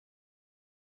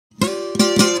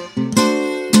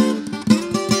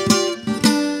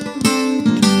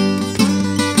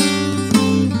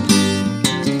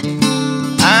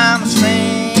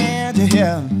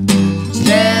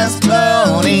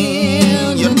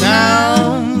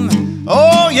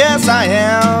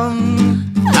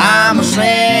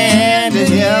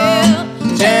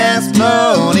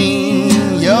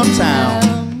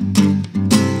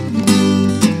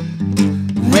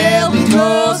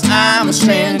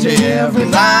edge,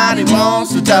 everybody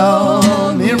wants to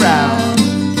turn me around.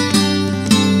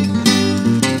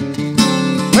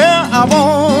 Well, I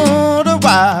wonder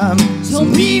why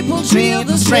some people treat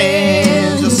the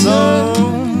stranger so.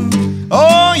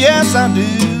 Oh, yes, I do.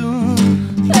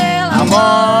 Well,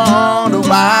 I wonder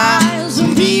why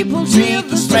some people treat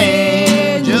the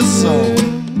stranger so.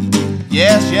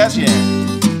 Yes, yes, yes.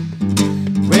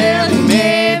 Well, he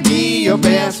may be your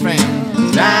best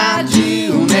friend, that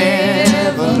you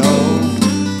never know.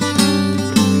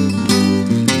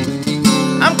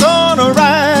 I'm gonna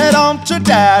ride on to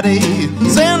Daddy,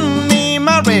 send me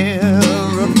my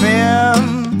railroad fare.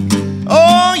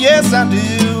 Oh, yes, I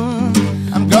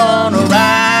do. I'm gonna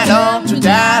ride on to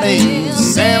Daddy,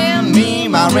 send me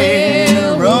my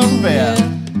railroad fare.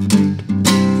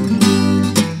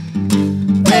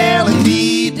 Well, if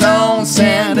he don't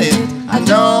send it, I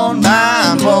don't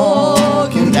mind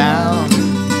walking down.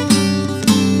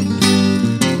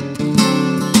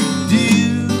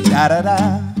 Do da da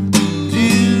da,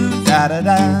 do da da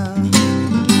da,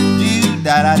 do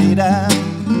da da dee da,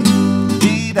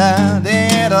 dee da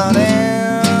da da da.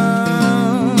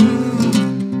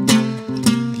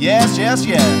 Yes, yes,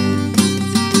 yes.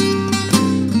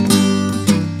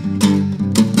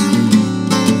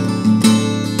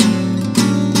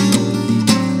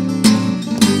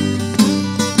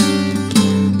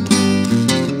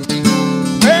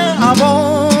 I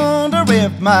wonder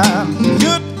if my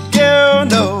good girl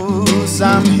knows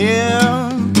I'm here.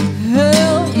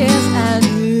 Oh, yes, I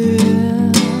do.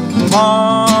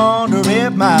 I wonder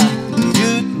if my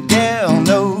good girl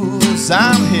knows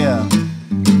I'm here.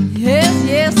 Yes,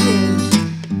 yes, yes.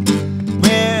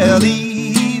 Well,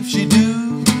 if she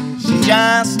do, she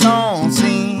just don't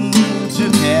seem to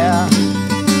care.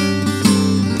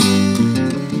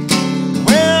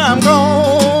 Well, I'm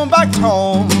going back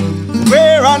home,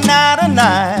 where I night and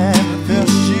night fill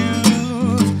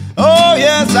shoes. Oh,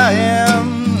 yes, I am.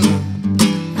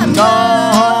 I'm gone.